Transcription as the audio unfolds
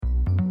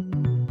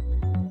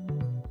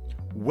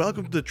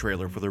Welcome to the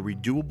trailer for the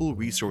ReDOable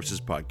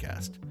Resources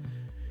Podcast.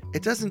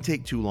 It doesn't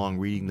take too long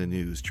reading the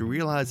news to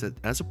realize that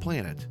as a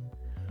planet,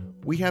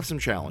 we have some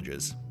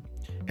challenges.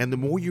 And the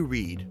more you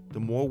read, the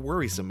more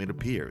worrisome it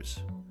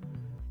appears.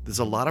 There's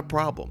a lot of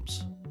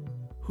problems.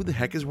 Who the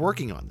heck is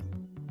working on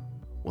them?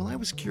 Well, I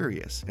was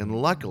curious, and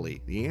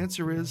luckily, the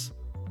answer is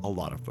a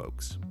lot of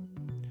folks.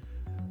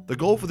 The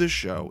goal for this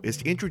show is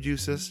to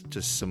introduce us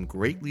to some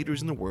great leaders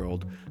in the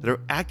world that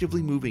are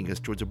actively moving us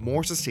towards a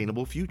more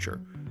sustainable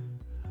future.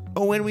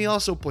 Oh, and we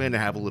also plan to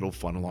have a little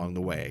fun along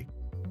the way.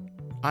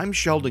 I'm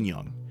Sheldon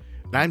Young,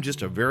 and I'm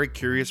just a very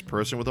curious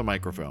person with a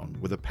microphone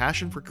with a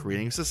passion for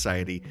creating a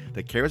society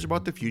that cares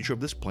about the future of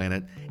this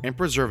planet and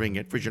preserving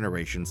it for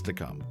generations to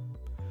come.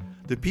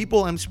 The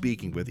people I'm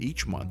speaking with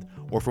each month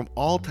are from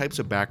all types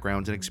of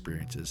backgrounds and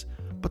experiences,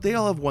 but they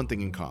all have one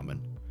thing in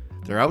common.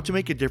 They're out to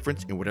make a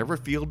difference in whatever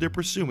field they're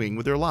pursuing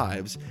with their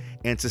lives,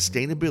 and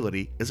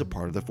sustainability is a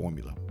part of the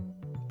formula.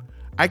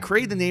 I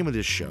created the name of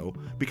this show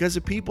because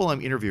the people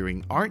I'm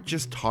interviewing aren't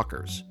just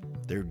talkers,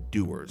 they're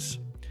doers.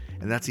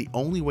 And that's the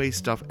only way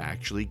stuff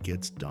actually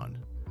gets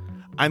done.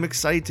 I'm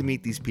excited to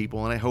meet these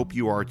people, and I hope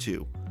you are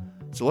too.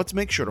 So let's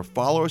make sure to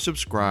follow or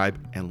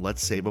subscribe, and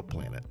let's save a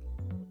planet.